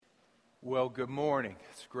Well, good morning.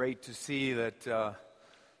 It's great to see that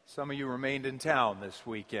some of you remained in town this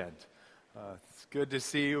weekend. It's good to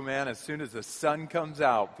see you, man. As soon as the sun comes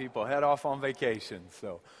out, people head off on vacation,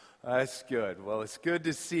 so that's good. Well, it's good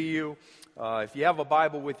to see you. If you have a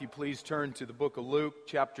Bible with you, please turn to the book of Luke,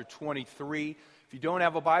 chapter 23. If you don't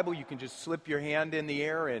have a Bible, you can just slip your hand in the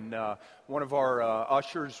air, and one of our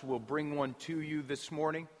ushers will bring one to you this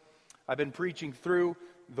morning. I've been preaching through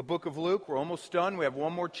the book of Luke. We're almost done. We have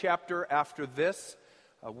one more chapter after this.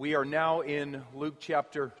 We are now in Luke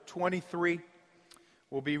chapter 23.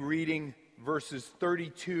 We'll be reading verses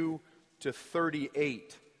 32 to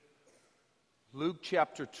 38. Luke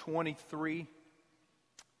chapter 23.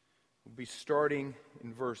 We'll be starting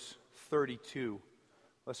in verse 32.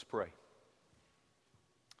 Let's pray.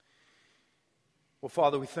 Well,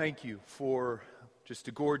 Father, we thank you for just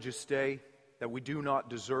a gorgeous day that we do not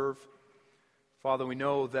deserve. Father, we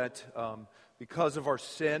know that because of our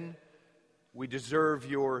sin, we deserve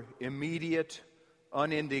your immediate,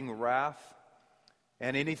 unending wrath,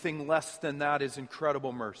 and anything less than that is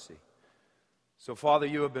incredible mercy. So, Father,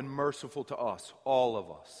 you have been merciful to us, all of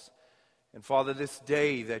us. And, Father, this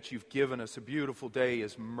day that you've given us, a beautiful day,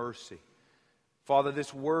 is mercy. Father,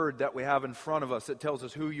 this word that we have in front of us that tells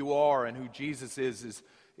us who you are and who Jesus is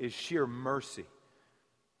sheer mercy.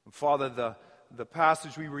 And, Father, the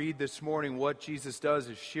passage we read this morning, what Jesus does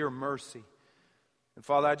is sheer mercy. And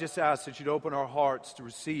Father, I just ask that you'd open our hearts to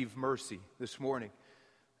receive mercy this morning.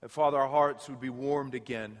 That Father, our hearts would be warmed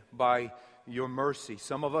again by your mercy.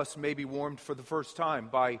 Some of us may be warmed for the first time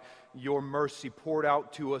by your mercy poured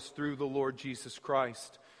out to us through the Lord Jesus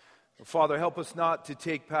Christ. Father, help us not to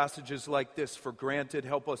take passages like this for granted.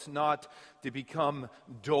 Help us not to become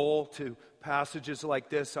dull to passages like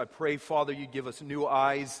this. I pray, Father, you give us new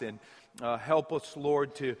eyes and help us,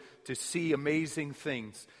 Lord, to see amazing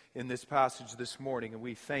things in this passage this morning. And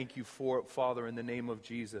we thank you for it, Father, in the name of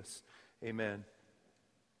Jesus. Amen.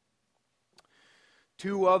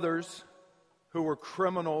 Two others who were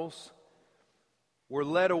criminals were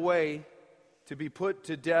led away to be put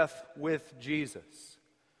to death with Jesus.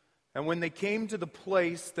 And when they came to the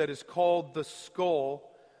place that is called the Skull,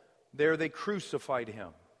 there they crucified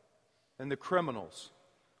him and the criminals,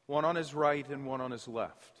 one on his right and one on his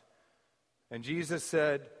left. And Jesus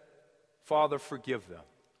said, Father, forgive them,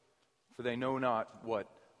 for they know not what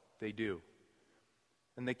they do.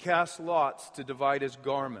 And they cast lots to divide his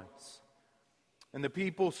garments. And the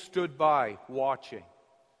people stood by, watching.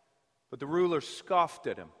 But the ruler scoffed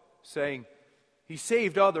at him, saying, He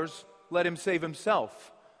saved others, let him save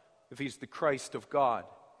himself, if he's the Christ of God,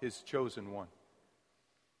 his chosen one.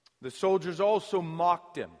 The soldiers also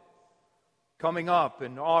mocked him, coming up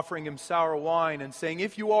and offering him sour wine and saying,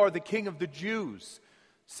 If you are the king of the Jews,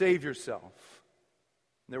 save yourself.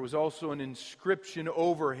 And there was also an inscription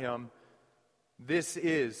over him, This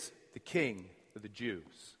is the King of the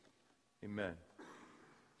Jews. Amen.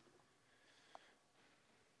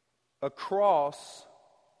 A cross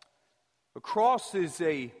is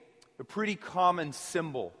a pretty common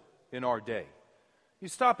symbol in our day. You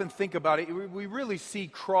stop and think about it, we really see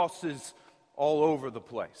crosses all over the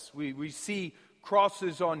place. We see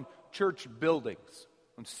crosses on church buildings,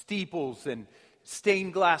 on steeples and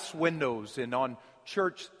stained glass windows and on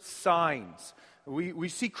church signs. We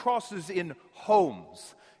see crosses in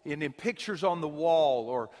homes, in pictures on the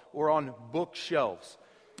wall or on bookshelves.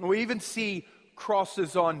 We even see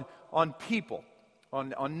crosses on people,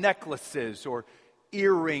 on necklaces or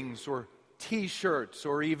earrings or T-shirts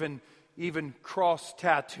or even cross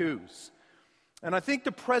tattoos. And I think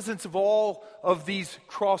the presence of all of these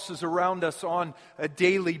crosses around us on a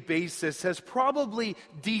daily basis has probably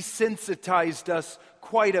desensitized us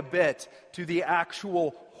quite a bit to the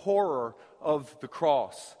actual horror of the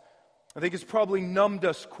cross. I think it's probably numbed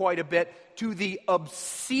us quite a bit to the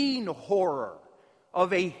obscene horror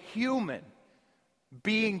of a human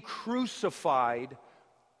being crucified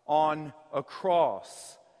on a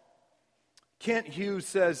cross. Kent Hughes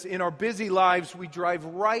says, in our busy lives, we drive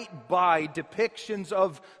right by depictions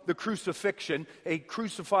of the crucifixion, a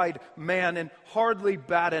crucified man, and hardly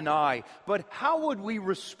bat an eye. But how would we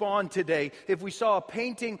respond today if we saw a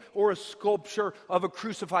painting or a sculpture of a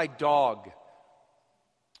crucified dog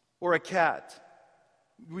or a cat?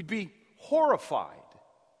 We'd be horrified.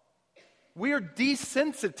 We are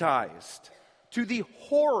desensitized to the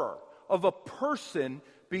horror of a person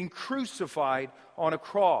being crucified on a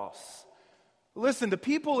cross. Listen, the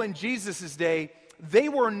people in Jesus' day, they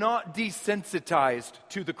were not desensitized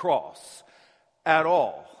to the cross at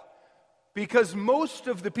all. Because most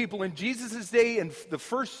of the people in Jesus' day in the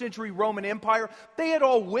first century Roman Empire, they had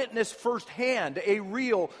all witnessed firsthand a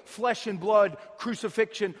real flesh and blood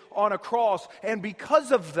crucifixion on a cross. And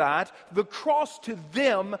because of that, the cross to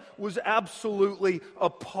them was absolutely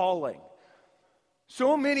appalling.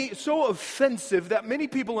 So offensive that many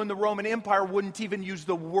people in the Roman Empire wouldn't even use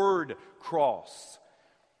the word cross.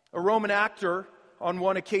 A Roman actor on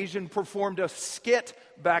one occasion performed a skit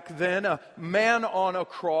back then, a man on a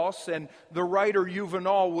cross, and the writer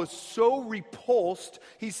Juvenal was so repulsed,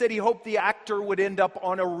 he said he hoped the actor would end up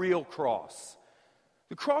on a real cross.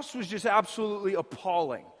 The cross was just absolutely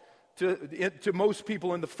appalling to most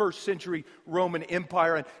people in the first century Roman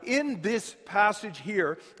Empire. And in this passage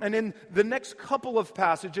here, and in the next couple of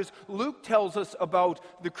passages, Luke tells us about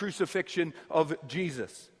the crucifixion of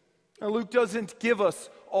Jesus. Now, Luke doesn't give us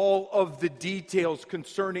all of the details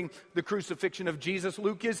concerning the crucifixion of Jesus.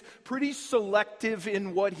 Luke is pretty selective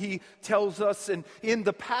in what he tells us. And in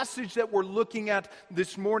the passage that we're looking at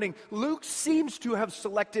this morning, Luke seems to have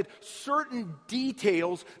selected certain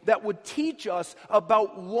details that would teach us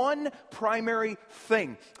about one primary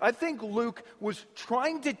thing. I think Luke was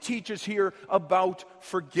trying to teach us here about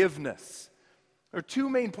forgiveness. There are two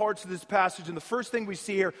main parts of this passage, and the first thing we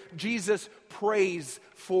see here, Jesus prays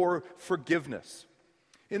for forgiveness.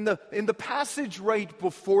 In the passage right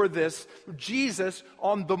before this, Jesus,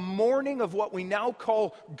 on the morning of what we now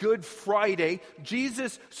call Good Friday,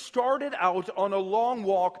 Jesus started out on a long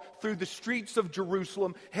walk through the streets of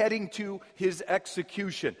Jerusalem, heading to his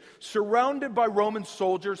execution. Surrounded by Roman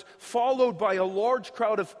soldiers, followed by a large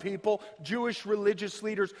crowd of people, Jewish religious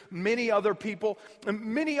leaders, many other people. And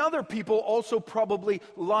many other people also probably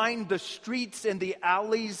lined the streets and the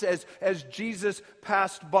alleys as Jesus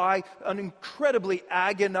passed by. An incredibly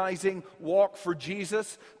agonizing walk for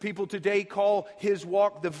Jesus. People today call his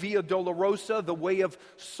walk the Via Dolorosa, the way of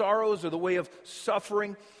sorrows or the way of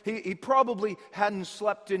suffering. He probably hadn't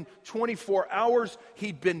slept in 24 hours.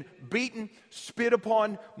 He'd been beaten, spit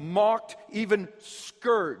upon, mocked, even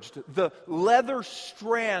scourged. The leather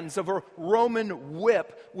strands of a Roman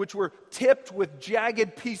whip, which were tipped with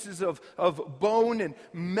jagged pieces of bone and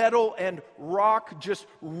metal and rock, just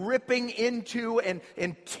ripping into and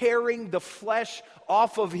tearing the flesh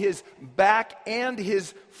off of his back and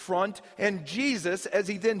his front. And Jesus, as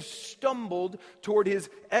he then stumbled toward his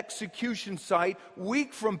execution site,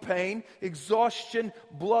 weak from pain, exhaustion,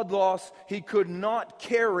 blood loss, he could not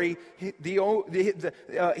carry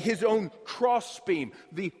his own cross beam,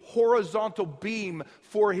 the horizontal beam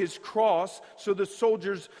for his cross, so the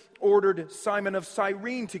soldiers ordered Simon of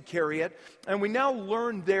Cyrene to carry it. And we now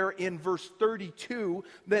learn there in verse 32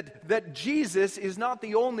 that Jesus is not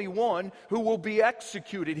the only one who will be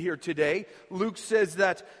executed here today. Luke says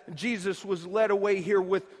that Jesus was led away here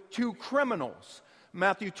with two criminals.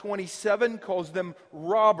 Matthew 27 calls them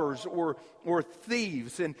robbers or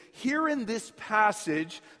thieves. And here in this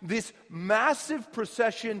passage, this massive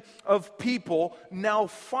procession of people now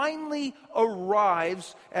finally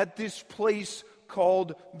arrives at this place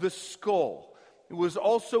called the Skull. It was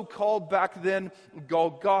also called back then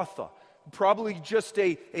Golgotha. Probably just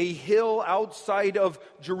a hill outside of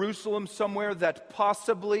Jerusalem somewhere that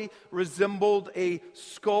possibly resembled a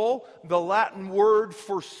skull. The Latin word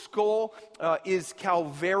for skull is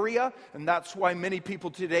Calvaria, and that's why many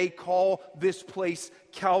people today call this place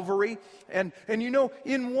Calvary. And you know,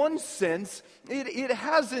 in one sense, it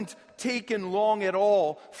hasn't taken long at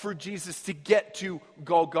all for Jesus to get to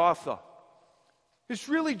Golgotha. It's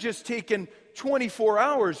really just taken 24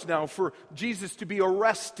 hours now for Jesus to be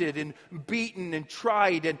arrested and beaten and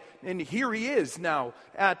tried, and here he is now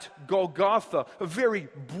at Golgotha. A very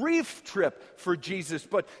brief trip for Jesus,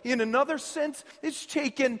 but in another sense, it's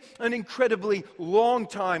taken an incredibly long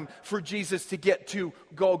time for Jesus to get to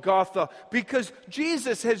Golgotha, because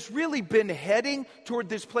Jesus has really been heading toward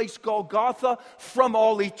this place, Golgotha, from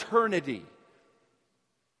all eternity.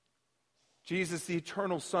 Jesus, the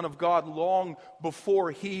eternal Son of God, long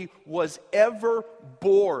before he was ever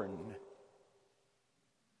born,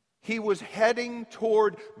 he was heading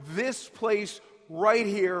toward this place right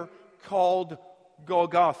here called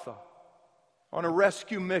Golgotha on a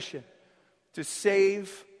rescue mission to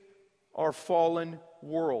save our fallen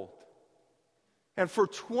world. And for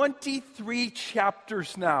 23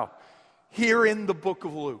 chapters now, here in the book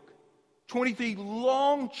of Luke, 23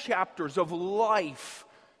 long chapters of life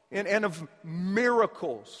and of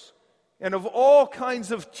miracles, and of all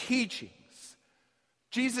kinds of teachings,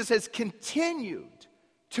 Jesus has continued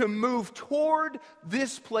to move toward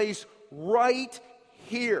this place right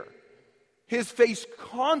here. His face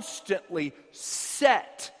constantly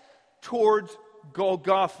set towards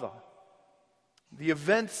Golgotha. The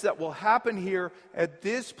events that will happen here at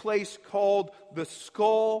this place called the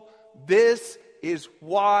Skull, this is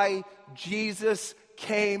why Jesus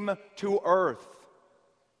came to earth.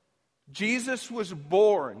 Jesus was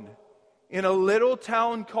born in a little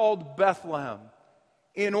town called Bethlehem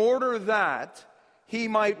in order that he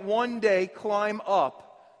might one day climb up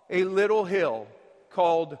a little hill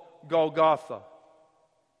called Golgotha.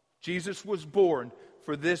 Jesus was born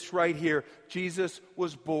for this right here. Jesus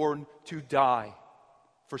was born to die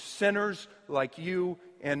for sinners like you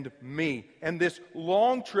and me. And this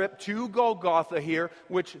long trip to Golgotha here,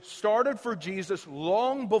 which started for Jesus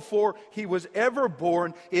long before he was ever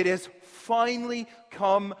born, it has finally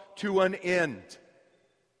come to an end.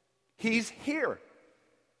 He's here.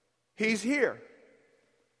 He's here.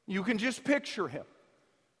 You can just picture him.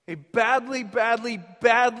 A badly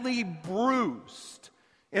bruised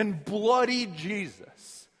and bloody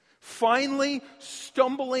Jesus, finally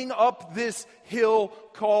stumbling up this hill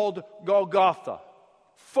called Golgotha,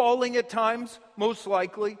 falling at times, most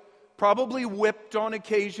likely, probably whipped on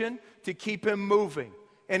occasion to keep him moving.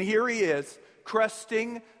 And here he is,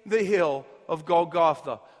 cresting the hill of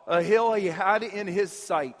Golgotha, a hill he had in his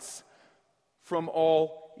sights from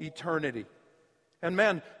all eternity. And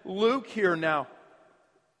man, Luke here now,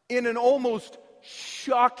 in an almost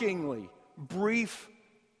shockingly brief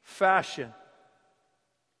fashion,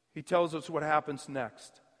 he tells us what happens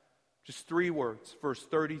next. Just 3 words, verse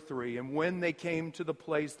 33. And when they came to the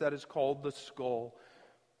place that is called the Skull,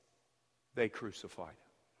 they crucified him.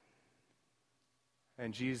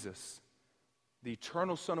 And Jesus, the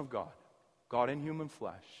eternal Son of God, God in human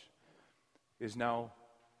flesh, is now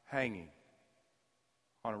hanging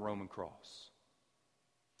on a Roman cross.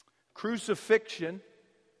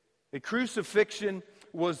 A crucifixion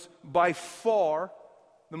was by far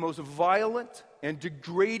the most violent and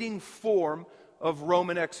degrading form of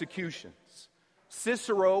Roman executions.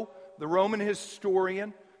 Cicero, the Roman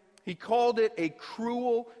historian, he called it a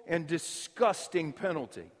cruel and disgusting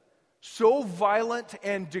penalty. So violent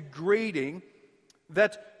and degrading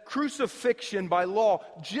that crucifixion by law,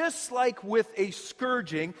 just like with a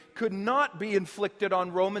scourging, could not be inflicted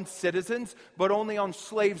on Roman citizens, but only on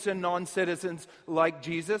slaves and non-citizens like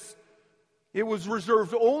Jesus. It was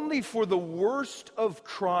reserved only for the worst of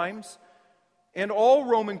crimes, and all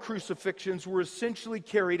Roman crucifixions were essentially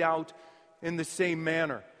carried out in the same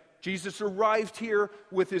manner. Jesus arrived here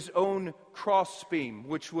with his own crossbeam,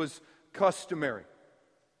 which was customary.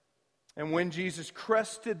 And when Jesus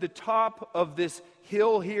crested the top of this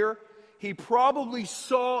hill here, he probably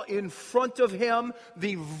saw in front of him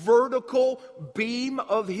the vertical beam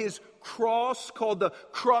of his cross called the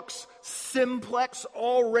crux simplex,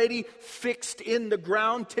 already fixed in the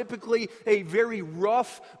ground, typically a very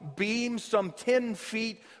rough beam, some 10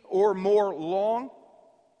 feet or more long.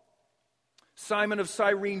 Simon of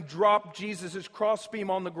Cyrene dropped Jesus'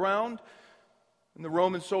 crossbeam on the ground, and the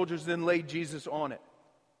Roman soldiers then laid Jesus on it.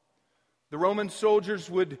 The Roman soldiers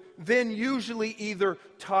would then usually either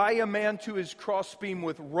tie a man to his crossbeam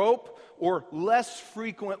with rope or less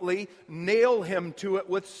frequently nail him to it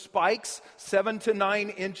with spikes 7 to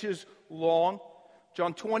 9 inches long.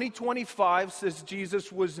 John 20:25 says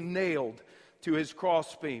Jesus was nailed to his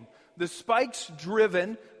crossbeam. The spikes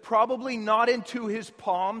driven probably not into his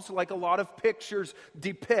palms like a lot of pictures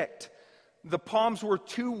depict. The palms were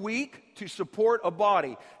too weak to support a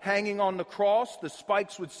body hanging on the cross. The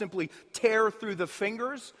spikes would simply tear through the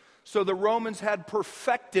fingers. So the Romans had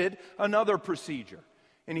perfected another procedure.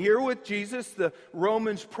 And here with Jesus, the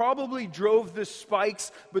Romans probably drove the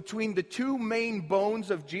spikes between the 2 main bones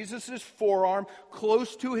of Jesus' forearm,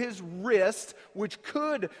 close to his wrist, which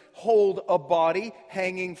could hold a body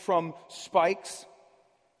hanging from spikes.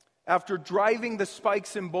 After driving the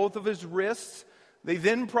spikes in both of his wrists, they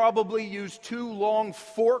then probably used 2 long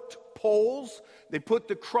forked poles. They put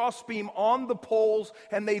the crossbeam on the poles,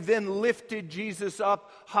 and they then lifted Jesus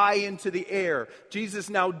up high into the air. Jesus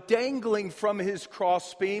now dangling from his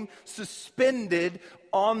crossbeam, suspended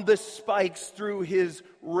on the spikes through his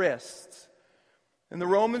wrists. And the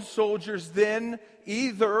Roman soldiers then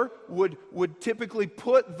either would typically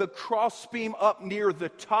put the crossbeam up near the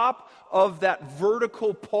top of that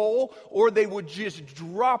vertical pole, or they would just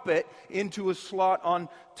drop it into a slot on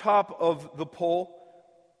top of the pole.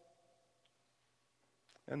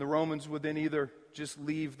 And the Romans would then either just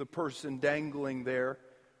leave the person dangling there,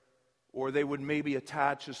 or they would maybe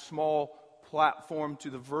attach a small platform to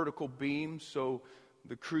the vertical beam so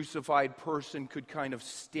the crucified person could kind of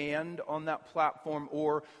stand on that platform,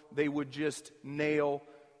 or they would just nail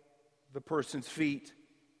the person's feet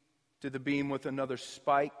to the beam with another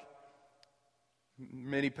spike.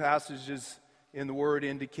 Many passages in the Word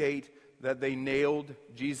indicate that they nailed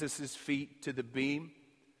Jesus' feet to the beam.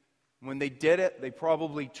 When they did it, they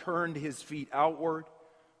probably turned his feet outward,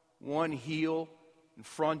 one heel in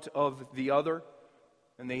front of the other,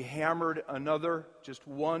 and they hammered another, just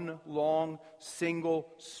one long single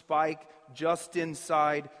spike just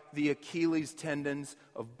inside the Achilles tendons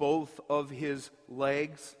of both of his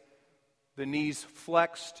legs. The knees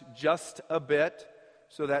flexed just a bit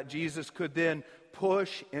so that Jesus could then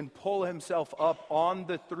push and pull himself up on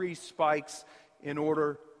the 3 spikes in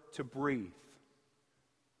order to breathe.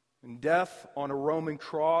 And death on a Roman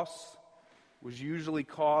cross was usually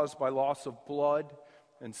caused by loss of blood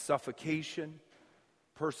and suffocation,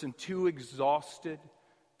 person too exhausted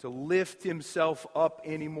to lift himself up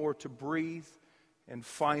anymore to breathe, and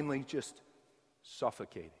finally just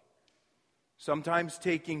suffocating. Sometimes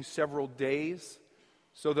taking several days.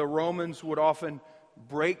 So the Romans would often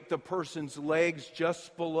break the person's legs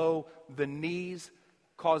just below the knees,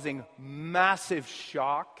 causing massive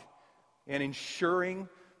shock and ensuring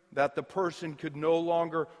that the person could no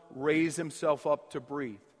longer raise himself up to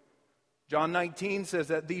breathe. John 19 says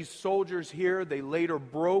that these soldiers here, they later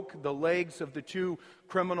broke the legs of the 2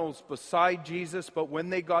 criminals beside Jesus, but when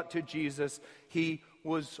they got to Jesus, he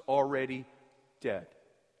was already dead.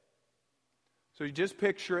 So you just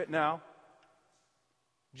picture it now.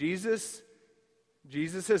 Jesus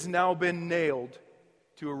has now been nailed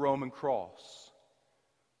to a Roman cross.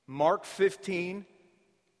 Mark 15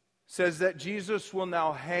 says that Jesus will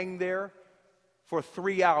now hang there for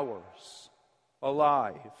 3 hours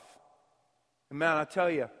alive. And man, I tell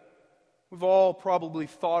you, we've all probably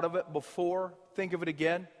thought of it before. Think of it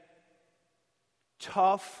again.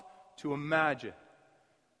 Tough to imagine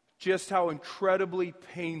just how incredibly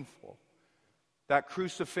painful that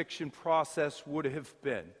crucifixion process would have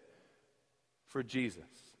been for Jesus.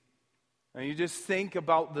 And you just think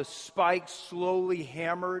about the spikes slowly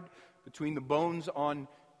hammered between the bones on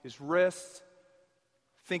his wrists.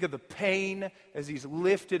 Think of the pain as he's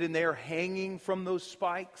lifted in there hanging from those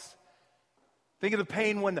spikes. Think of the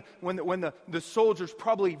pain when the soldiers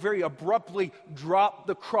probably very abruptly drop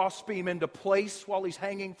the crossbeam into place while he's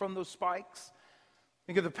hanging from those spikes.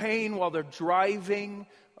 Think of the pain while they're driving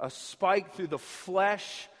a spike through the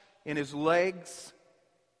flesh in his legs.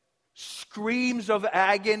 Screams of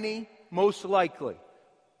agony, most likely,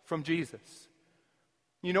 from Jesus.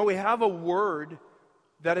 You know, we have a word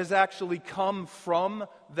that has actually come from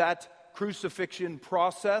that crucifixion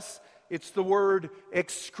process. It's the word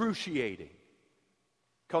excruciating.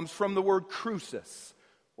 Comes from the word crucis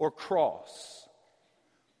or cross.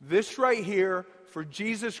 This right here for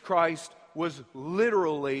Jesus Christ was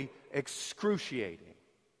literally excruciating.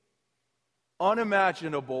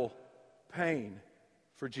 Unimaginable pain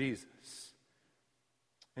for Jesus.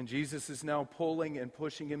 And Jesus is now pulling and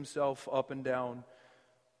pushing himself up and down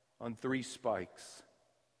on 3 spikes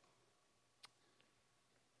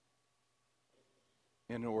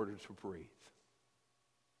in order to breathe.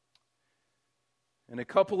 And a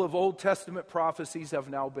couple of Old Testament prophecies have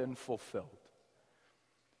now been fulfilled.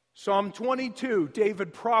 Psalm 22,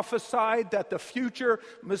 David prophesied that the future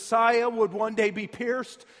Messiah would one day be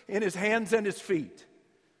pierced in his hands and his feet.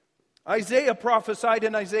 Isaiah prophesied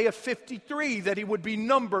in Isaiah 53 that he would be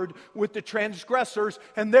numbered with the transgressors,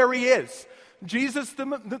 and there he is. Jesus,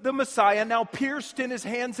 the Messiah, now pierced in his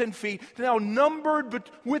hands and feet, now numbered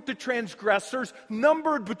with the transgressors,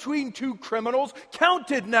 numbered between 2 criminals,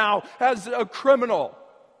 counted now as a criminal,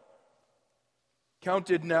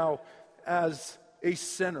 counted now as a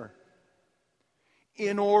sinner,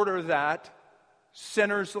 in order that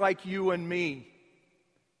sinners like you and me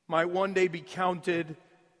might one day be counted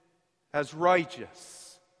as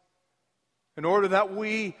righteous, in order that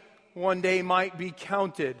we one day might be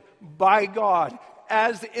counted by God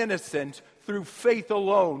as innocent through faith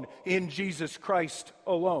alone in Jesus Christ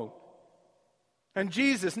alone. And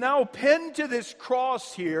Jesus, now pinned to this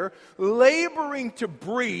cross here, laboring to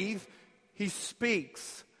breathe, he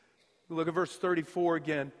speaks. Look at verse 34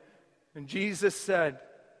 again. And Jesus said,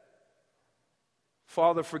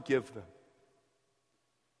 "Father, forgive them,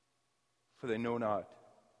 for they know not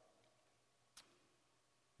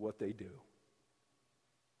what they do."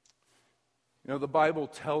 You know, the Bible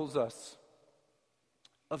tells us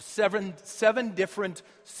of seven different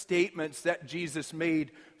statements that Jesus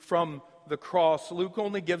made from the cross. Luke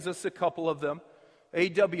only gives us a couple of them.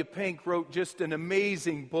 A.W. Pink wrote just an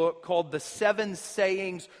amazing book called The 7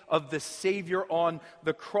 Sayings of the Savior on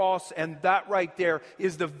the Cross, and that right there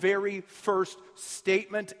is the very first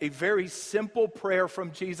statement, a very simple prayer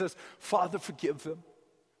from Jesus. Father, forgive them.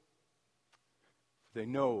 They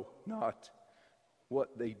know not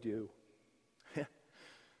what they do.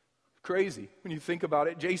 Crazy when you think about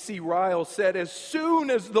it. J.C. Ryle said, as soon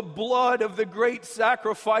as the blood of the great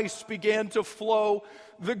sacrifice began to flow,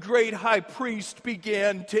 the great high priest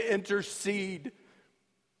began to intercede.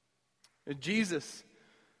 And Jesus,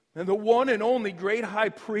 and the one and only great high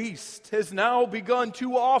priest, has now begun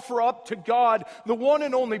to offer up to God the one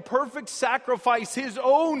and only perfect sacrifice, his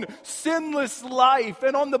own sinless life.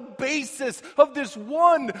 And on the basis of this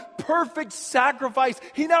one perfect sacrifice,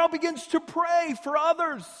 he now begins to pray for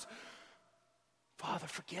others. Father,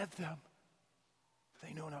 forgive them, for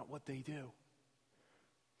they know not what they do.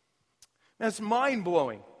 That's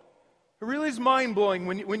mind-blowing. It really is mind-blowing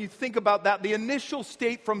when you think about that. The initial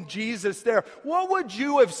state from Jesus there. What would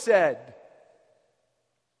you have said?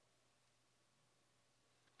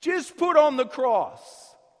 Just put on the cross.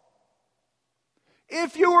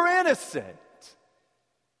 If you were innocent.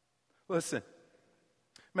 Listen.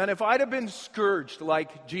 Man, if I'd have been scourged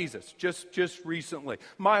like Jesus just recently,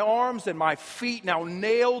 my arms and my feet now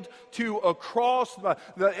nailed to a cross,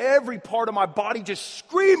 every part of my body just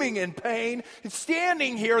screaming in pain,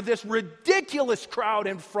 standing here, this ridiculous crowd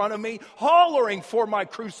in front of me, hollering for my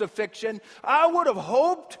crucifixion, I would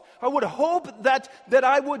hope that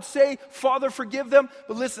I would say, Father, forgive them.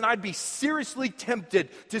 But listen, I'd be seriously tempted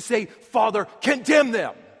to say, Father, condemn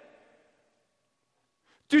them.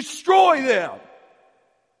 Destroy them.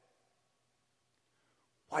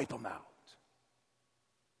 Wipe them out.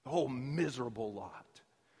 The whole miserable lot.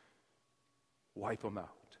 Wipe them out.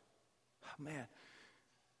 Oh, man.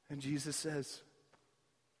 And Jesus says,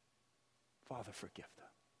 Father, forgive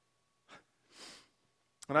them.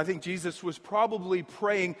 And I think Jesus was probably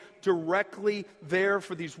praying directly there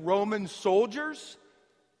for these Roman soldiers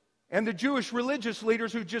and the Jewish religious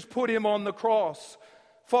leaders who just put him on the cross.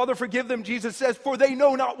 Father, forgive them, Jesus says, for they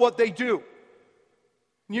know not what they do.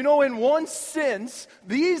 You know, in one sense,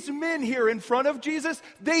 these men here in front of Jesus,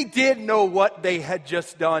 they did know what they had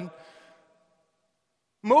just done.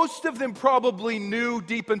 Most of them probably knew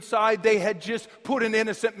deep inside they had just put an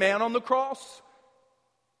innocent man on the cross.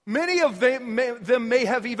 Many of them may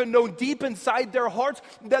have even known deep inside their hearts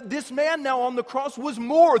that this man now on the cross was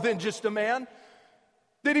more than just a man.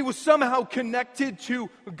 That he was somehow connected to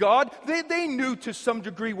God. They knew to some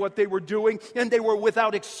degree what they were doing, and they were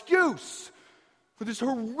without excuse for this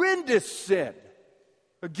horrendous sin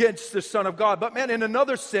against the Son of God. But man, in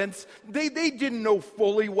another sense, they didn't know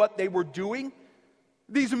fully what they were doing.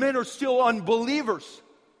 These men are still unbelievers.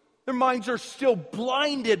 Their minds are still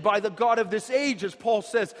blinded by the God of this age, as Paul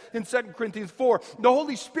says in 2 Corinthians 4. The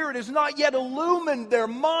Holy Spirit has not yet illumined their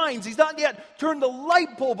minds. He's not yet turned the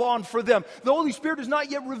light bulb on for them. The Holy Spirit has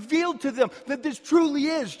not yet revealed to them that this truly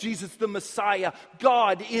is Jesus the Messiah,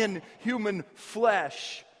 God in human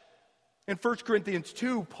flesh. In 1 Corinthians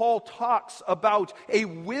 2, Paul talks about a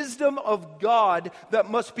wisdom of God that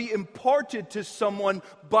must be imparted to someone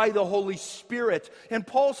by the Holy Spirit. And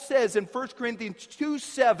Paul says in 1 Corinthians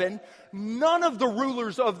 2:7, none of the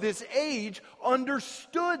rulers of this age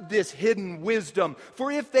understood this hidden wisdom.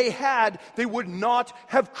 For if they had, they would not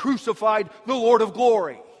have crucified the Lord of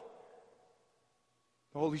glory.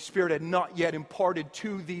 The Holy Spirit had not yet imparted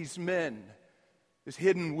to these men this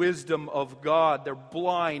hidden wisdom of God. They're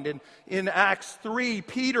blind. And in Acts 3,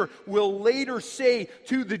 Peter will later say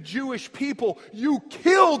to the Jewish people, you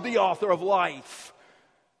killed the author of life.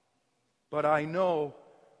 But I know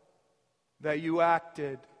that you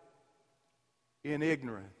acted in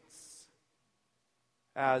ignorance,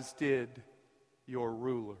 as did your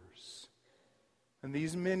rulers. And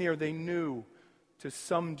these men here, they knew to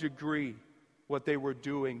some degree what they were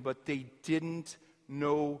doing, but they didn't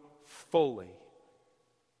know fully.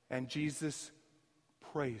 And Jesus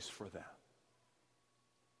prays for them.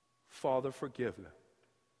 Father, forgive them,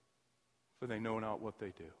 for they know not what they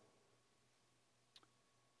do.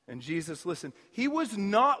 And Jesus, listen, he was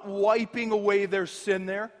not wiping away their sin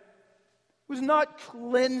there. He was not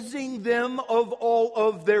cleansing them of all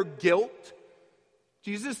of their guilt.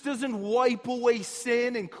 Jesus doesn't wipe away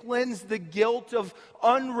sin and cleanse the guilt of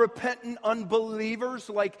unrepentant unbelievers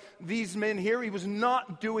like these men here. He was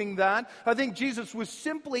not doing that. I think Jesus was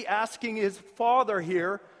simply asking his Father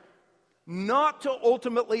here not to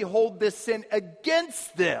ultimately hold this sin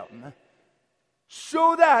against them,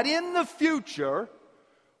 so that in the future,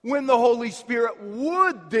 when the Holy Spirit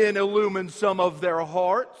would then illumine some of their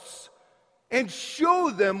hearts and show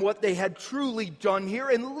them what they had truly done here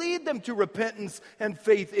and lead them to repentance and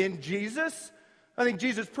faith in Jesus. I think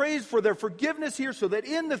Jesus prays for their forgiveness here so that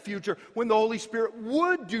in the future, when the Holy Spirit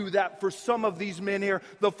would do that for some of these men here,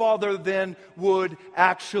 the Father then would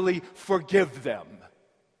actually forgive them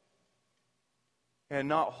and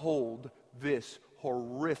not hold this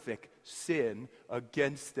horrific sin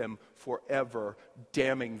against them forever,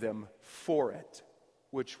 damning them for it,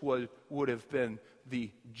 which would have been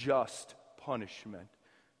the just punishment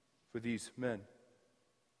for these men.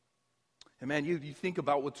 And man, you think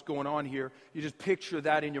about what's going on here. You just picture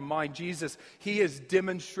that in your mind. Jesus, he is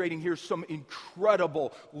demonstrating here some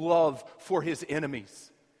incredible love for his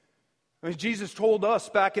enemies. I mean, Jesus told us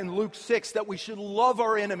back in Luke 6 that we should love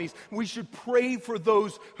our enemies. We should pray for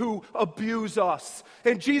those who abuse us.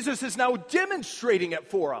 And Jesus is now demonstrating it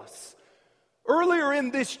for us. Earlier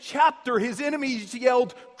in this chapter, his enemies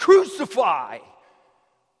yelled, "Crucify!"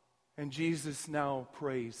 And Jesus now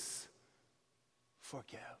prays,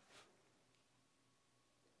 "Forgive."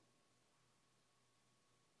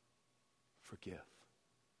 Forgive.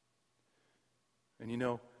 And you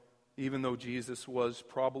know, even though Jesus was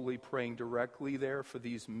probably praying directly there for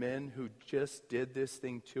these men who just did this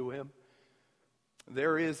thing to him,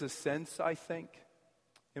 there is a sense, I think,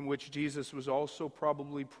 in which Jesus was also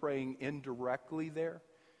probably praying indirectly there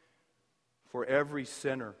for every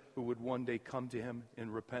sinner who would one day come to him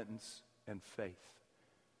in repentance and faith.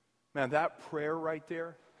 Man, that prayer right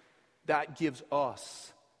there, that gives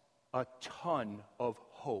us a ton of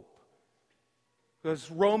hope.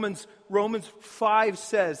 Because Romans 5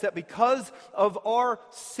 says that because of our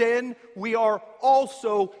sin, we are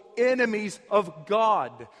also enemies of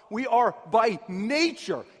God. We are by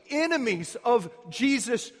nature enemies of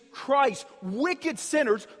Jesus Christ, wicked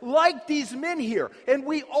sinners like these men here. And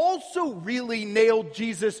we also really nailed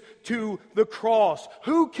Jesus to the cross.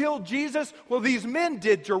 Who killed Jesus? Well, these men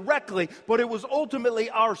did directly, but it was ultimately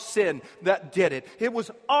our sin that did it. It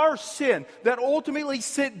was our sin that ultimately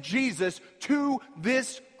sent Jesus to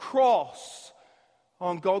this cross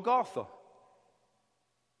on Golgotha.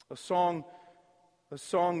 A song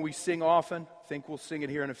we sing often, I think we'll sing it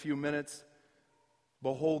here in a few minutes.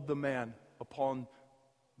 Behold the man upon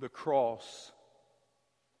the cross,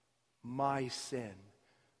 my sin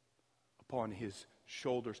upon his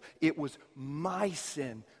shoulders. It was my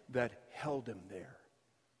sin that held him there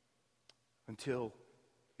until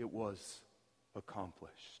it was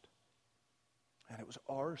accomplished. And it was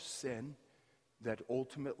our sin that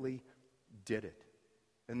ultimately did it.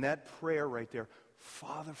 And that prayer right there,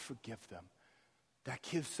 Father, forgive them, that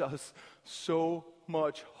gives us so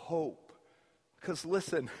much hope. Because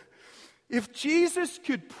listen, if Jesus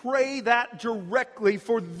could pray that directly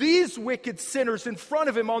for these wicked sinners in front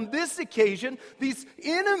of him on this occasion, these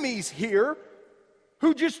enemies here,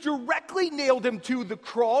 who just directly nailed him to the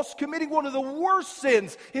cross, committing one of the worst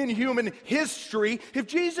sins in human history, if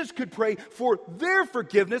Jesus could pray for their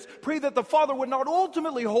forgiveness, pray that the Father would not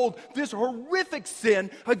ultimately hold this horrific sin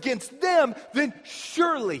against them, then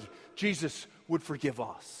surely Jesus would forgive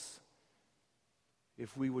us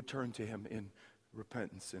if we would turn to him in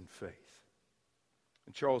repentance and faith.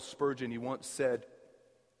 And Charles Spurgeon, he once said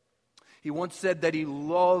that he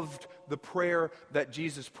loved the prayer that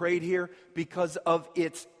Jesus prayed here because of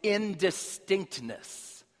its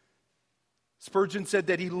indistinctness. Spurgeon said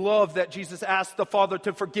that he loved that Jesus asked the Father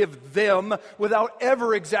to forgive them without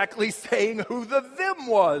ever exactly saying who the them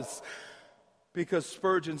was. Because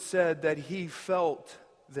Spurgeon said that he felt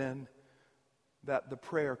then that the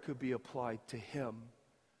prayer could be applied to him.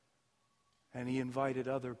 And he invited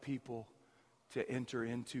other people to enter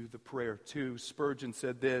into the prayer too. Spurgeon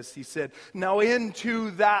said this. He said, "Now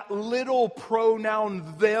into that little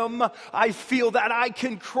pronoun them, I feel that I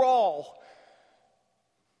can crawl."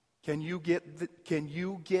 Can you get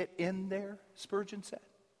in there? Spurgeon said.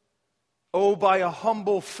 Oh, by a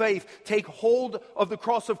humble faith, take hold of the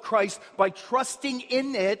cross of Christ by trusting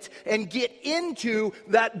in it and get into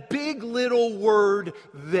that big little word,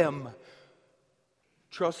 them.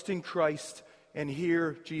 Trust in Christ and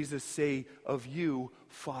hear Jesus say of you,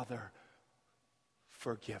 Father,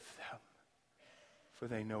 forgive them, for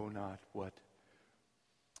they know not what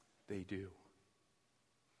they do.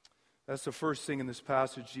 That's the first thing in this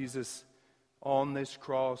passage. Jesus, on this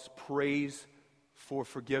cross, prays for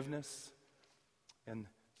forgiveness. And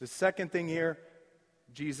the second thing here,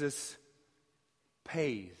 Jesus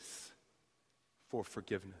pays for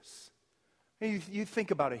forgiveness. You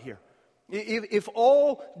think about it here. If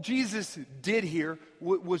all Jesus did here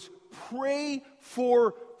was pray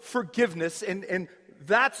for forgiveness, and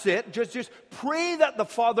that's it, just pray that the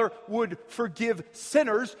Father would forgive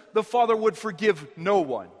sinners, the Father would forgive no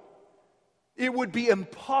one. It would be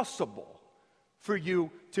impossible for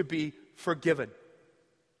you to be forgiven.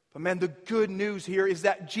 But man, the good news here is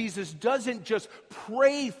that Jesus doesn't just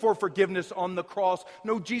pray for forgiveness on the cross.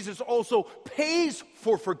 No, Jesus also pays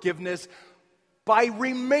for forgiveness by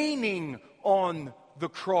remaining on the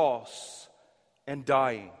cross and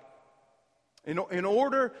dying. In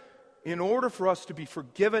order in order for us to be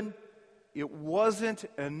forgiven, it wasn't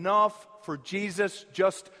enough for Jesus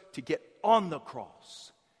just to get on the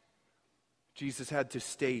cross. Jesus had to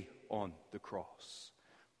stay on the cross.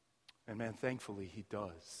 And man, thankfully he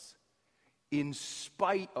does. In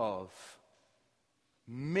spite of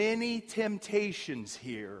many temptations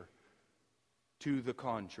here to the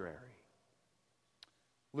contrary.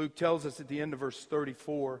 Luke tells us at the end of verse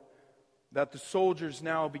 34 that the soldiers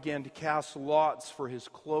now began to cast lots for his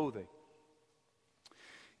clothing.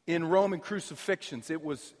 In Roman crucifixions, it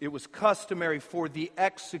was customary for the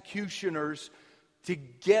executioners to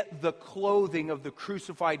get the clothing of the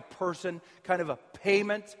crucified person, kind of a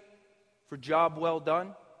payment for job well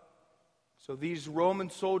done. So these Roman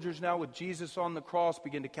soldiers now with Jesus on the cross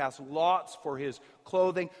begin to cast lots for his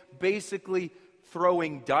clothing, basically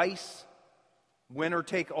throwing dice, winner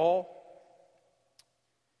take all.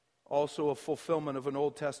 Also a fulfillment of an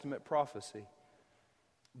Old Testament prophecy.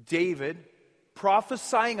 David,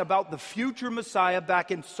 prophesying about the future Messiah back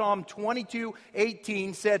in Psalm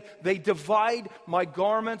 22:18, said, "They divide my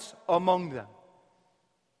garments among them,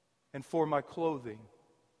 and for my clothing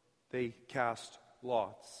they cast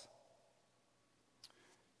lots."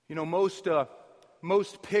 You know,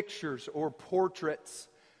 most pictures or portraits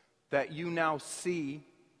that you now see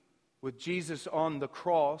with Jesus on the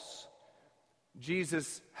cross,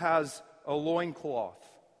 Jesus has a loincloth,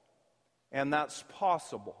 and that's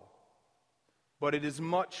possible. But it is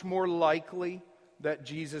much more likely that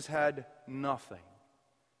Jesus had nothing.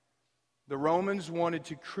 The Romans wanted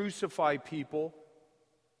to crucify people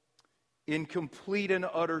in complete and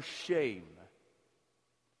utter shame.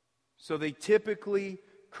 So they typically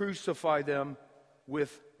crucify them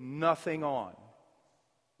with nothing on,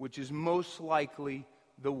 which is most likely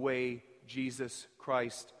the way Jesus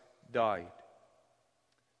Christ died.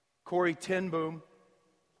 Corrie ten Boom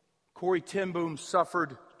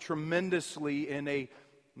suffered tremendously in a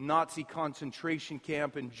Nazi concentration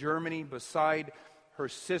camp in Germany beside her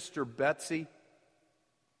sister Betsy.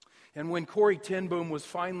 And when Corrie ten Boom was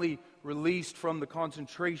finally released from the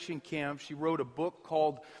concentration camp, she wrote a book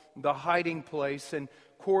called The Hiding Place. And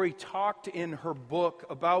Corrie talked in her book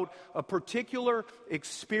about a particular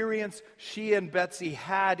experience she and Betsy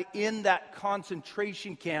had in that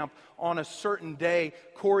concentration camp on a certain day.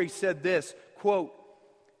 Corrie said this, quote,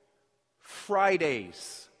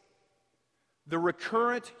 "Fridays, the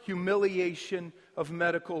recurrent humiliation of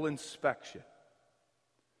medical inspection.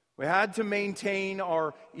 We had to maintain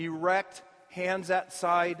our erect, hands at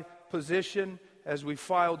side position as we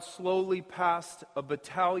filed slowly past a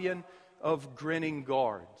battalion of grinning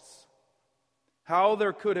guards. How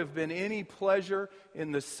there could have been any pleasure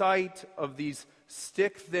in the sight of these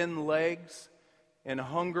stick-thin legs and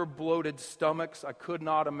hunger-bloated stomachs, I could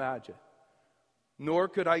not imagine. Nor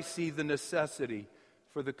could I see the necessity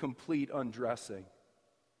for the complete undressing.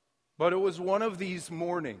 But it was one of these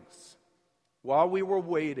mornings, while we were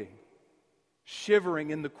waiting,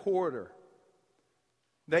 shivering in the corridor,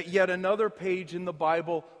 that yet another page in the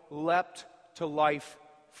Bible leapt to life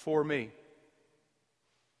for me.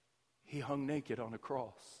 He hung naked on a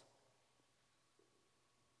cross.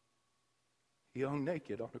 He hung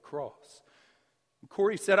naked on a cross." And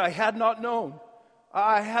Corrie said, "I had not known.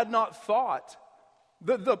 I had not thought.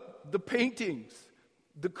 The paintings,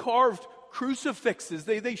 the carved crucifixes,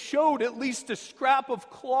 they showed at least a scrap of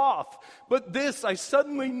cloth. But this I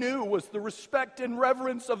suddenly knew was the respect and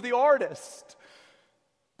reverence of the artist.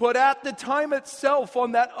 But at the time itself,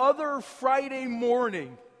 on that other Friday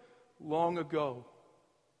morning, long ago,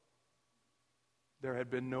 there had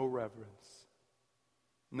been no reverence.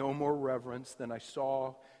 No more reverence than I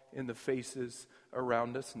saw in the faces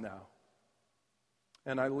around us now.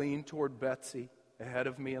 And I leaned toward Betsy, ahead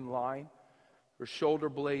of me in line. Her shoulder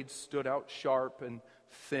blades stood out sharp and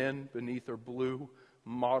thin beneath her blue,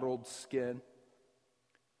 mottled skin.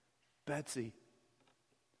 Betsy,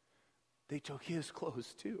 they took his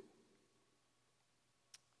clothes too.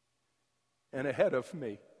 And ahead of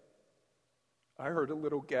me, I heard a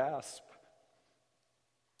little gasp.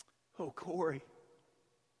 Oh, Corrie.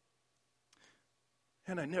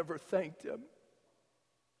 And I never thanked him.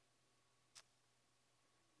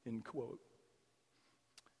 End quote.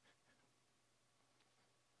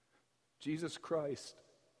 Jesus Christ,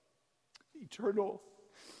 eternal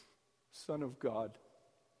Son of God,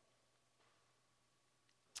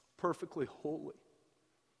 perfectly holy,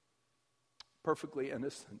 perfectly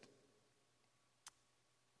innocent,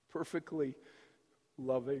 perfectly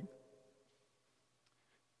loving,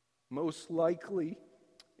 most likely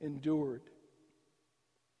endured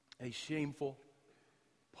a shameful,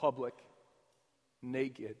 public,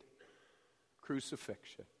 naked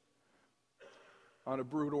crucifixion. on a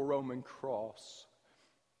brutal Roman cross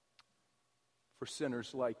for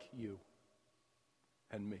sinners like you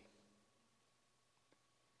and me.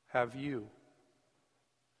 Have you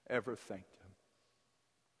ever thanked him?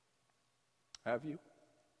 Have you?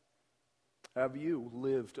 Have you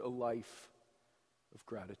lived a life of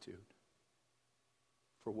gratitude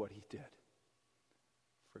for what he did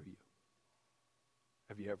for you?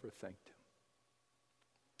 Have you ever thanked him?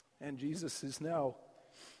 And Jesus is now,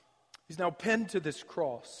 he's now pinned to this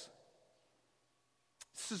cross,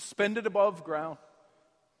 suspended above ground,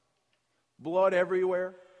 blood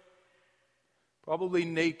everywhere, probably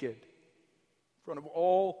naked in front of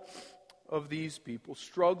all of these people,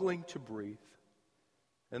 struggling to breathe.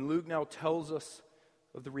 And Luke now tells us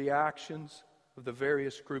of the reactions of the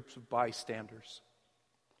various groups of bystanders.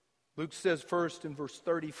 Luke says first in verse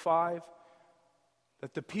 35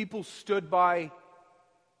 that the people stood by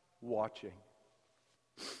watching.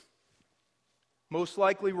 Most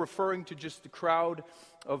likely referring to just the crowd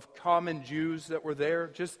of common Jews that were there,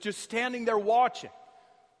 just standing there watching.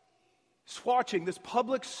 Just watching this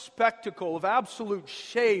public spectacle of absolute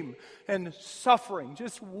shame and suffering.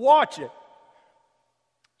 Just watch it.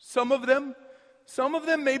 Some of them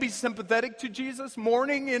may be sympathetic to Jesus,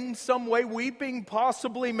 mourning in some way, weeping,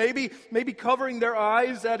 possibly, maybe covering their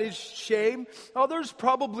eyes at his shame. Others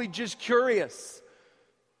probably just curious,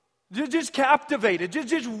 just captivated,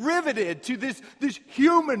 just riveted to this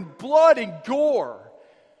human blood and gore.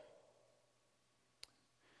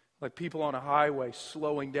 Like people on a highway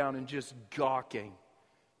slowing down and just gawking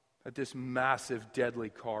at this massive, deadly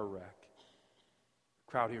car wreck.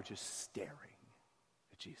 The crowd here just staring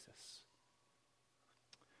at Jesus.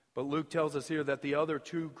 But Luke tells us here that the other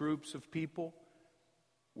two groups of people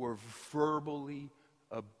were verbally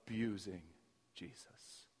abusing Jesus.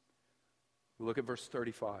 We look at verse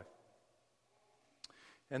 35.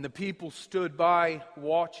 And the people stood by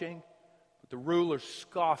watching, but the rulers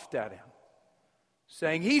scoffed at him,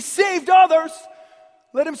 saying, "He saved others.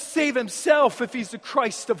 Let him save himself if he's the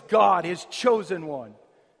Christ of God, his chosen one."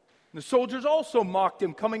 And the soldiers also mocked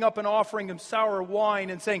him, coming up and offering him sour wine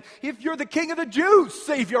and saying, "If you're the king of the Jews,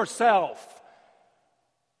 save yourself."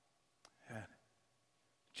 And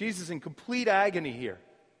Jesus in complete agony here.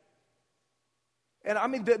 And I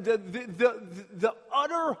mean, the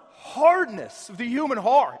utter hardness of the human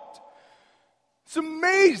heart. It's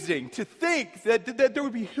amazing to think that there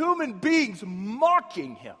would be human beings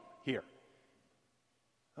mocking him here.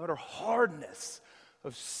 The utter hardness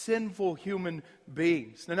of sinful human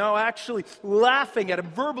beings. They're now actually laughing at him,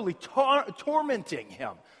 verbally tormenting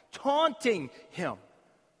him, taunting him,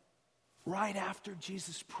 right after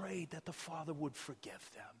Jesus prayed that the Father would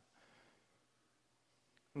forgive them.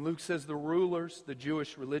 And Luke says the rulers, the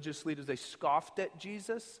Jewish religious leaders, they scoffed at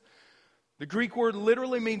Jesus. The Greek word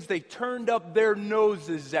literally means they turned up their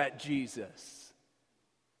noses at Jesus.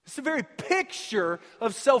 It's a very picture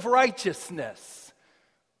of self-righteousness.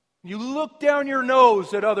 You look down your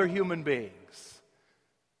nose at other human beings.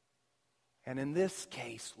 And in this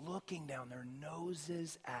case, looking down their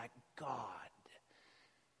noses at God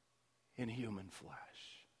in human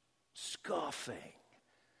flesh. Scoffing.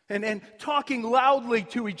 And talking loudly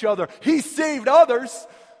to each other. He saved others.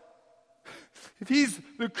 If he's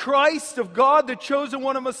the Christ of God, the chosen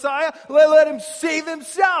one of Messiah, let him save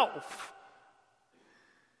himself.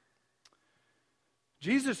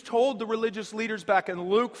 Jesus told the religious leaders back in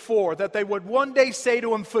Luke 4 that they would one day say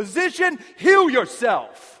to him, "Physician, heal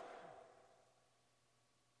yourself."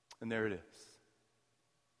 And there it is.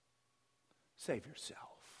 Save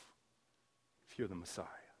yourself if you're the Messiah.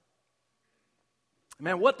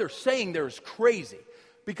 Man, what they're saying there is crazy.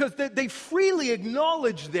 Because they freely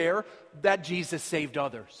acknowledge there that Jesus saved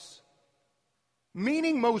others.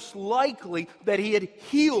 Meaning most likely that he had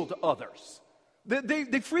healed others.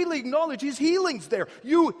 They freely acknowledge his healings there.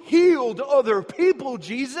 You healed other people,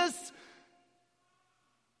 Jesus.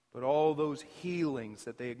 But all those healings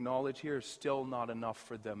that they acknowledge here are still not enough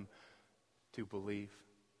for them to believe.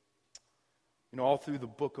 You know, all through the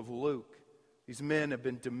book of Luke, these men have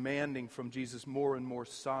been demanding from Jesus more and more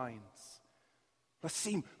signs.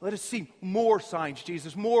 Let us see more signs,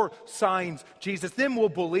 Jesus. More signs, Jesus. Then we'll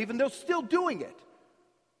believe. And they're still doing it.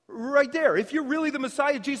 Right there. If you're really the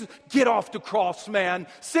Messiah, Jesus, get off the cross, man.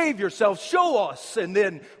 Save yourself. Show us. And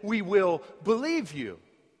then we will believe you.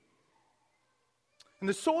 And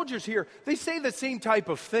the soldiers here, they say the same type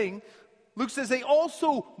of thing. Luke says they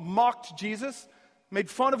also mocked Jesus, made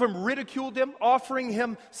fun of him, ridiculed him, offering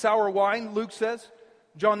him sour wine, Luke says.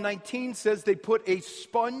 John 19 says they put a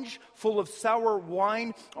sponge full of sour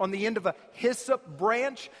wine on the end of a hyssop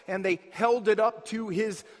branch and they held it up to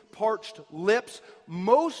his parched lips.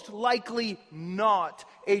 Most likely not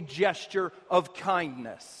a gesture of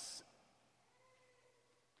kindness.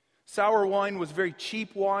 Sour wine was very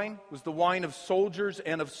cheap wine. It was the wine of soldiers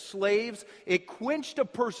and of slaves. It quenched a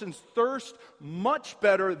person's thirst much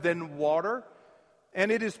better than water.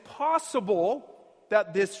 And it is possible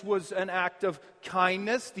that this was an act of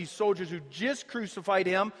kindness. These soldiers who just crucified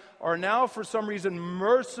him are now, for some reason,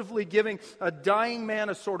 mercifully giving a dying man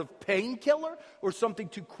a sort of painkiller or something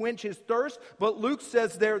to quench his thirst. But Luke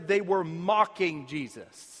says there they were mocking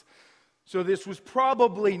Jesus. So this was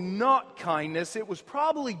probably not kindness. It was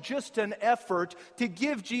probably just an effort to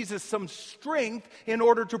give Jesus some strength in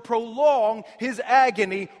order to prolong his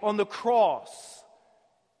agony on the cross.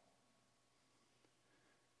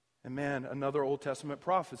 And man, another Old Testament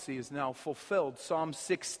prophecy is now fulfilled. Psalm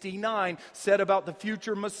 69 said about the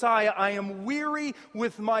future Messiah, I am weary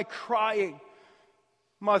with my crying.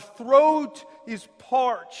 My throat is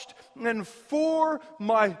parched, and for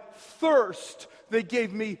my thirst they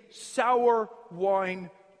gave me sour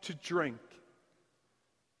wine to drink.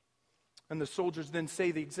 And the soldiers then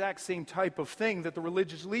say the exact same type of thing that the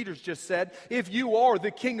religious leaders just said. If you are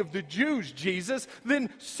the king of the Jews, Jesus,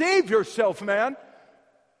 then save yourself, man.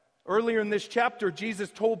 Earlier in this chapter,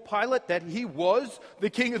 Jesus told Pilate that he was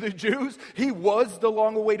the king of the Jews. He was the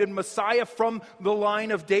long-awaited Messiah from the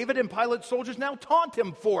line of David. And Pilate's soldiers now taunt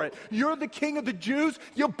him for it. You're the king of the Jews,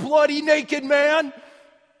 you bloody naked man.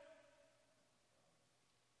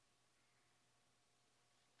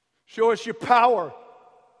 Show us your power,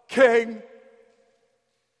 king.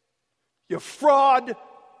 You fraud.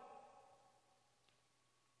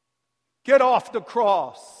 Get off the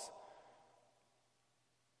cross.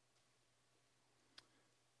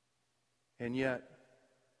 And yet,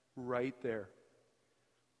 right there,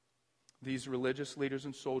 these religious leaders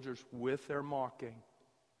and soldiers, with their mocking,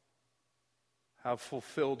 have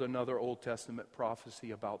fulfilled another Old Testament prophecy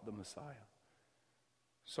about the Messiah.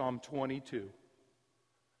 Psalm 22.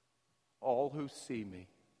 All who see me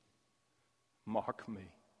mock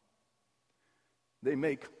me. They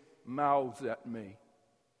make mouths at me.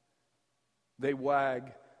 They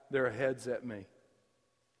wag their heads at me.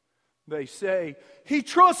 They say, he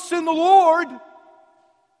trusts in the Lord.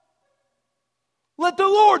 Let the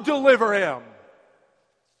Lord deliver him.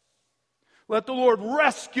 Let the Lord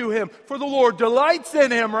rescue him, for the Lord delights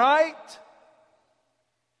in him, right?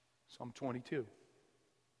 Psalm 22.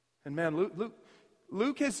 And man,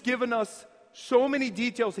 Luke has given us so many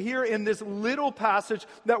details here in this little passage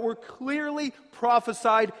that were clearly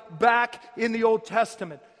prophesied back in the Old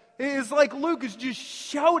Testament. It's like Luke is just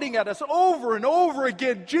shouting at us over and over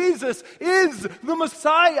again, Jesus is the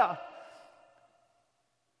Messiah.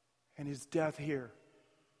 And his death here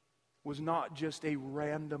was not just a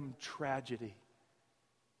random tragedy.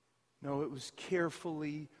 No, it was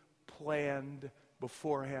carefully planned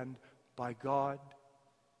beforehand by God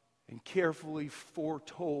and carefully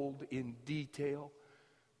foretold in detail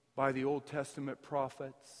by the Old Testament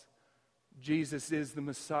prophets. Jesus is the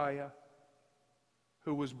Messiah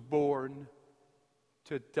who was born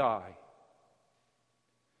to die.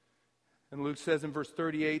 And Luke says in verse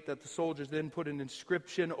 38 that the soldiers then put an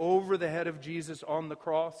inscription over the head of Jesus on the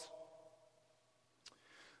cross.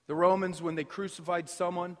 The Romans, when they crucified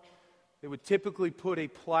someone, they would typically put a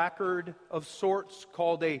placard of sorts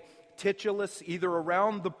called a titulus, either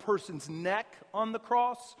around the person's neck on the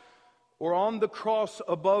cross or on the cross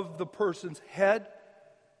above the person's head.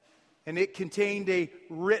 And it contained a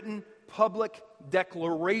written public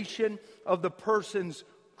declaration of the person's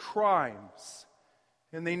crimes.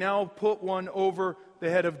 And they now put one over the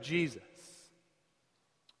head of Jesus.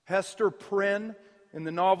 Hester Prynne, in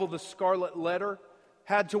the novel The Scarlet Letter,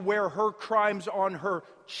 had to wear her crimes on her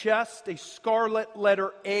chest, a scarlet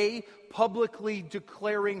letter A, publicly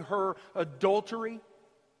declaring her adultery.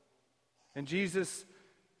 And Jesus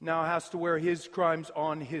now has to wear his crimes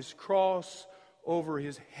on his cross over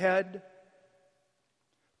his head.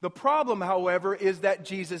 The problem, however, is that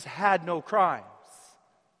Jesus had no crimes.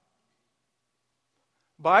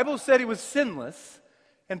 The Bible said he was sinless,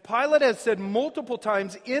 and Pilate has said multiple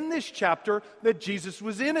times in this chapter that Jesus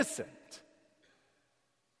was innocent.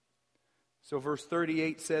 So verse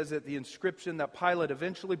 38 says that the inscription that Pilate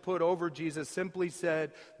eventually put over Jesus simply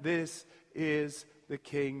said, "This is the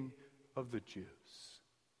King of the Jews."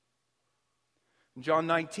 John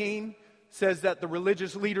 19 says that the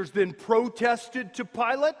religious leaders then protested to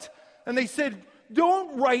Pilate, and they said,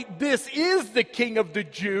 don't write, "This is the King of the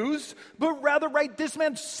Jews," but rather write, "This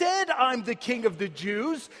man said, I'm the King of the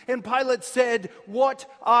Jews." And Pilate said, "What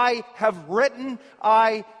I have written,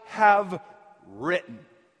 I have written."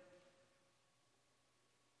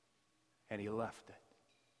 And he left it.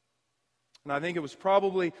 And I think it was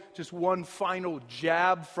probably just one final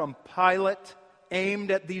jab from Pilate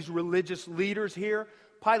aimed at these religious leaders here.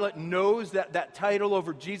 Pilate knows that that title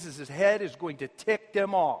over Jesus' head is going to tick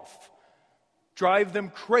them off, drive them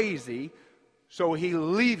crazy, so he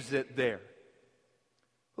leaves it there.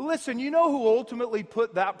 Listen, you know who ultimately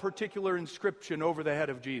put that particular inscription over the head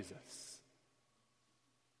of Jesus?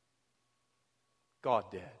 God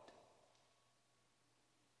did.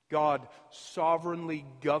 God sovereignly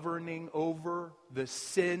governing over the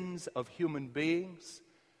sins of human beings.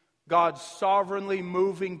 God sovereignly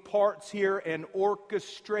moving parts here and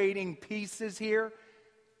orchestrating pieces here.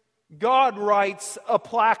 God writes a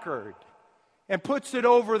placard and puts it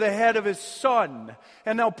over the head of his Son,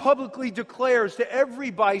 and now publicly declares to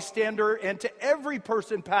every bystander and to every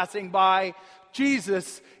person passing by,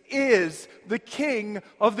 Jesus is the King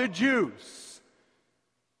of the Jews.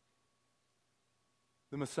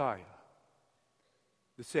 The Messiah,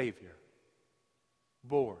 the Savior,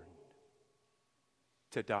 born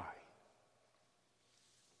to die.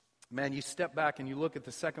 Man, you step back and you look at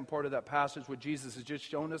the second part of that passage, what Jesus has just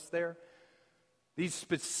shown us there. These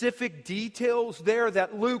specific details there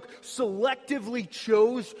that Luke selectively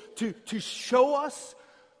chose to show us.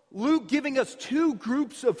 Luke giving us two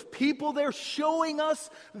groups of people there, showing us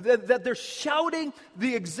that they're shouting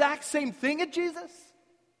the exact same thing at Jesus.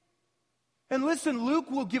 And listen,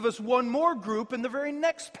 Luke will give us one more group in the very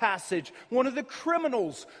next passage. One of the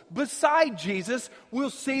criminals beside Jesus will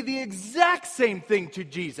say the exact same thing to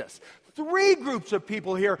Jesus. Three groups of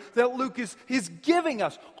people here that Luke is giving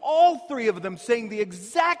us. All three of them saying the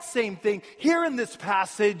exact same thing here in this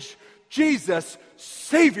passage. Jesus,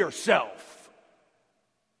 save yourself.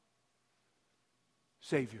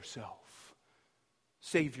 Save yourself.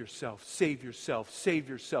 Save yourself, save yourself, save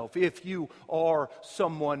yourself. If you are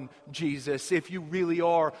someone, Jesus, if you really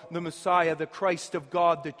are the Messiah, the Christ of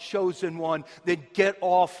God, the chosen one, then get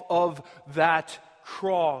off of that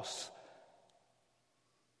cross.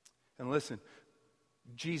 And listen,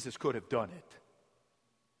 Jesus could have done it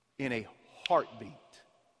in a heartbeat.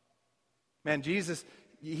 Man, Jesus,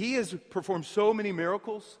 he has performed so many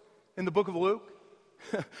miracles in the book of Luke.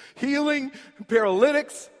 Healing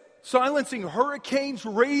paralytics, silencing hurricanes,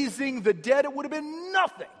 raising the dead. It would have been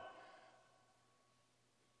nothing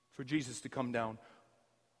for Jesus to come down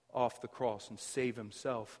off the cross and save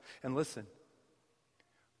himself. And listen,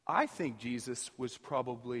 I think Jesus was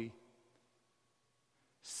probably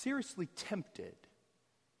seriously tempted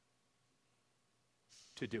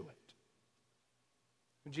to do it.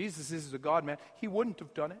 Jesus is a God man. He wouldn't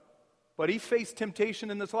have done it, but he faced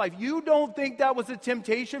temptation in this life. You don't think that was a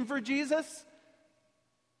temptation for Jesus?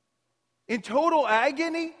 In total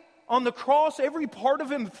agony on the cross, every part of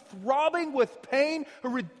him throbbing with pain, a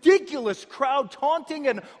ridiculous crowd taunting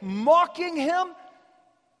and mocking him. You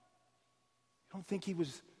don't think he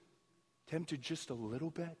was tempted just a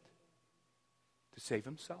little bit to save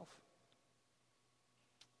himself?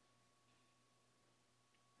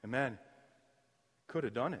 And man, could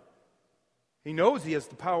have done it. He knows he has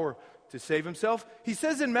the power to save himself. He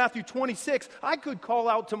says in Matthew 26, I could call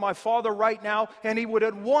out to my Father right now, and he would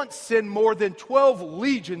at once send more than 12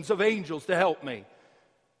 legions of angels to help me.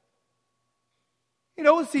 He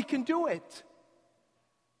knows he can do it.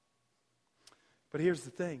 But here's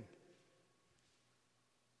the thing.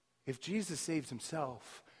 If Jesus saves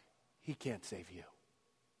himself, he can't save you.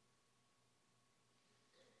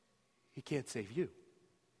 He can't save you.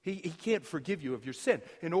 He can't forgive you of your sin.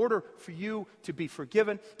 In order for you to be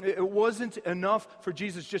forgiven, it wasn't enough for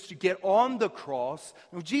Jesus just to get on the cross.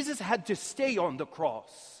 No, Jesus had to stay on the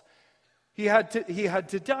cross. He had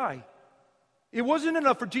to die. It wasn't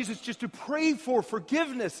enough for Jesus just to pray for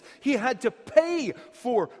forgiveness. He had to pay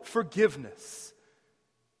for forgiveness.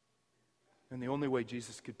 And the only way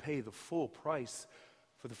Jesus could pay the full price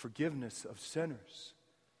for the forgiveness of sinners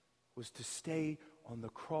was to stay on the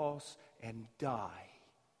cross and die,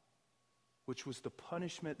 which was the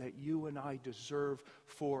punishment that you and I deserve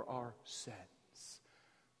for our sins.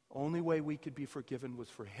 Only way we could be forgiven was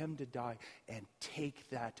for him to die and take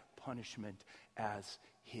that punishment as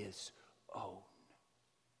his own.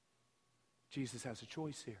 Jesus has a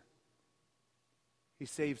choice here. He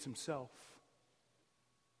saves himself,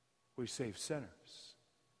 or he saves sinners.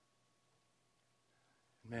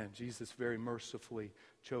 Man, Jesus very mercifully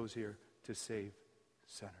chose here to save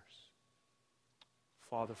sinners.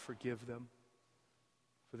 Father, forgive them,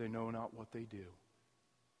 for they know not what they do.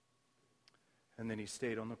 And then he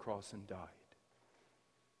stayed on the cross and died.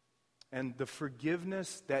 And the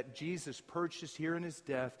forgiveness that Jesus purchased here in his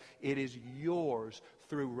death, it is yours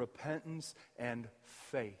through repentance and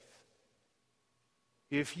faith.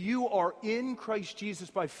 If you are in Christ Jesus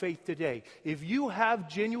by faith today, if you have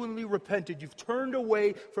genuinely repented, you've turned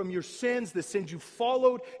away from your sins, the sins you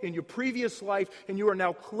followed in your previous life, and you are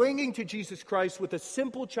now clinging to Jesus Christ with a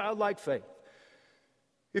simple childlike faith.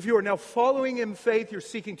 If you are now following Him in faith, you're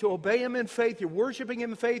seeking to obey Him in faith, you're worshiping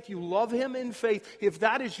Him in faith, you love Him in faith, if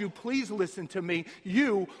that is you, please listen to me.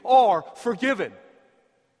 You are forgiven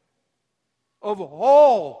of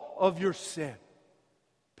all of your sin,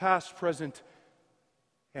 past, present,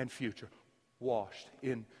 and future, washed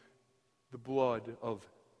in the blood of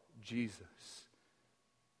Jesus.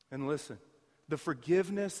 And listen, the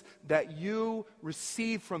forgiveness that you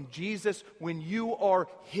receive from Jesus when you are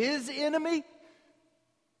His enemy,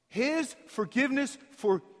 His forgiveness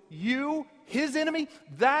for you, His enemy,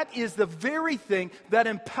 that is the very thing that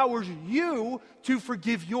empowers you to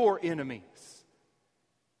forgive your enemies.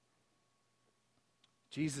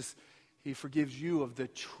 Jesus, He forgives you of the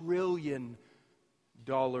 $1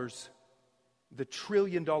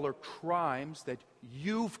 trillion crimes that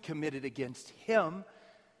you've committed against Him,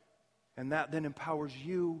 and that then empowers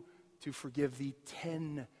you to forgive the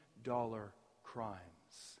 $10 crimes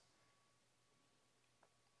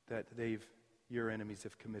that your enemies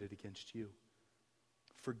have committed against you.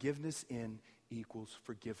 Forgiveness in equals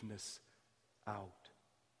forgiveness out.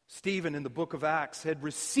 Stephen in the book of Acts had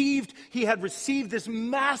received this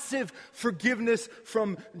massive forgiveness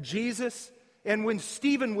from Jesus. And when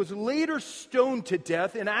Stephen was later stoned to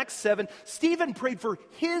death in Acts 7, Stephen prayed for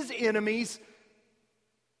his enemies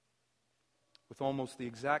with almost the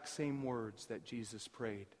exact same words that Jesus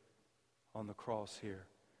prayed on the cross here.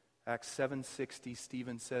 Acts 7:60,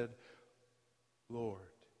 Stephen said, Lord,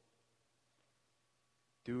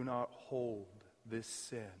 do not hold this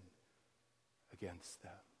sin against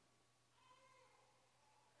them.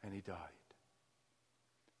 And he died.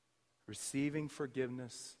 Receiving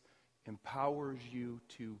forgiveness empowers you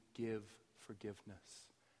to give forgiveness.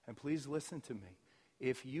 And please listen to me.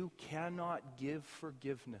 If you cannot give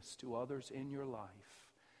forgiveness to others in your life,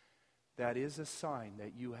 that is a sign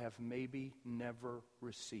that you have maybe never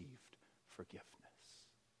received forgiveness.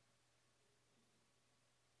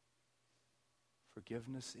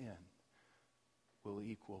 Forgiveness in will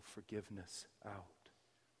equal forgiveness out.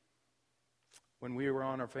 When we were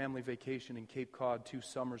on our family vacation in Cape Cod 2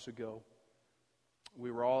 summers ago, we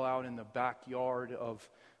were all out in the backyard of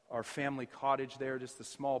our family cottage there, just a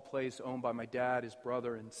small place owned by my dad, his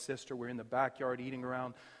brother, and sister. We're in the backyard eating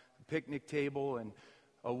around the picnic table, and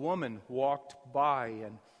a woman walked by,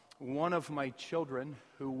 and one of my children,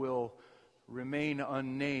 who will remain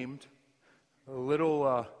unnamed, a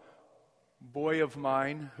little boy of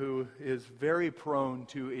mine who is very prone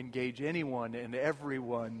to engage anyone and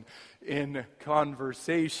everyone in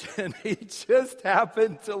conversation. He just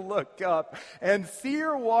happened to look up and see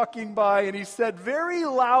her walking by, and he said very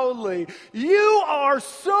loudly, "You are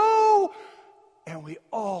so..." And we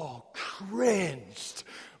all cringed.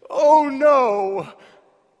 Oh no.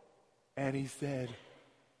 And he said,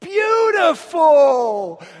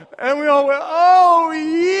 "Beautiful!" And we all went, "Oh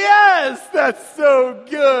yes, that's so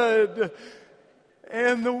good."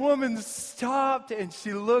 And the woman stopped and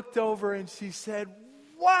she looked over and she said,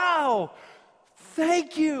 "Wow,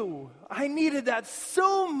 thank you. I needed that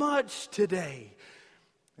so much today."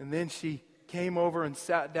 And then she came over and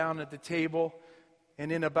sat down at the table,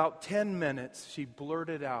 and in about 10 minutes she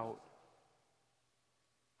blurted out,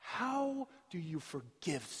 "How do you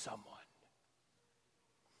forgive someone?"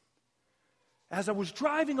 As I was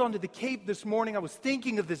driving onto the Cape this morning, I was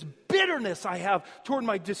thinking of this bitterness I have toward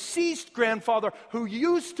my deceased grandfather who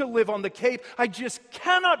used to live on the Cape. I just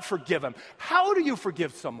cannot forgive him. How do you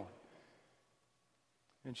forgive someone?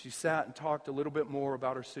 And she sat and talked a little bit more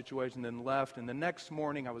about her situation, then left. And the next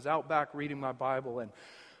morning, I was out back reading my Bible, and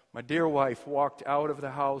my dear wife walked out of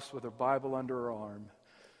the house with her Bible under her arm.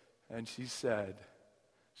 And she said,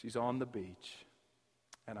 she's on the beach,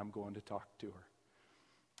 and I'm going to talk to her.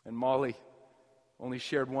 And Molly only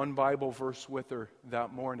shared one Bible verse with her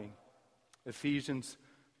that morning. Ephesians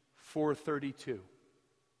 4:32.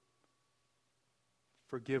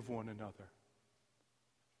 Forgive one another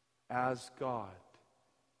as God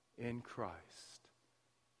in Christ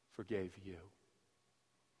forgave you.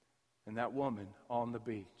 And that woman on the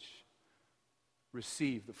beach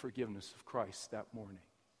received the forgiveness of Christ that morning.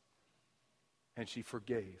 And she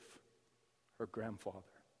forgave her grandfather.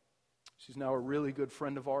 She's now a really good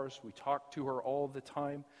friend of ours. We talk to her all the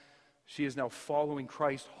time. She is now following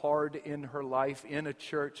Christ hard in her life, in a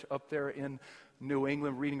church up there in New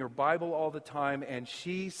England, reading her Bible all the time, and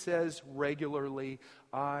she says regularly,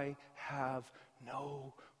 I have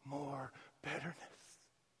no more bitterness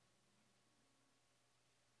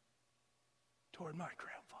toward my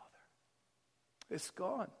grandfather. It's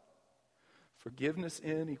gone. Forgiveness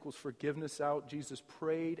in equals forgiveness out. Jesus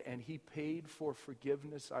prayed and he paid for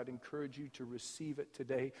forgiveness. I'd encourage you to receive it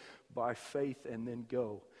today by faith and then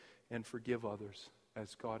go and forgive others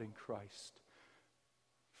as God in Christ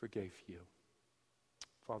forgave you.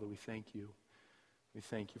 Father, we thank you. We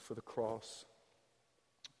thank you for the cross.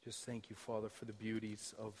 Just thank you, Father, for the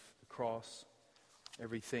beauties of the cross,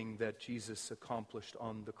 everything that Jesus accomplished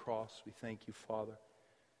on the cross. We thank you, Father.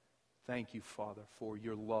 Thank you, Father, for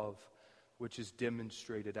your love, which is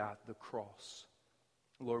demonstrated at the cross.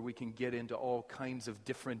 Lord, we can get into all kinds of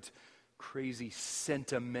different crazy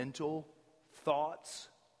sentimental thoughts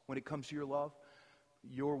when it comes to your love.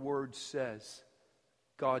 Your word says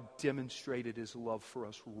God demonstrated his love for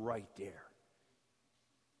us right there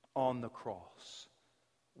on the cross.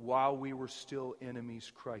 While we were still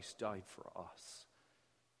enemies, Christ died for us.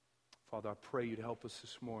 Father, I pray you to help us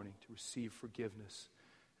this morning to receive forgiveness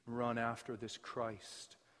and run after this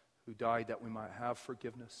Christ who died that we might have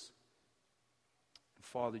forgiveness. And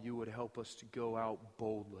Father, you would help us to go out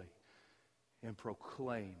boldly and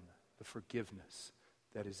proclaim the forgiveness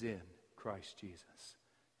that is in Christ Jesus.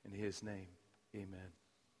 In his name, amen.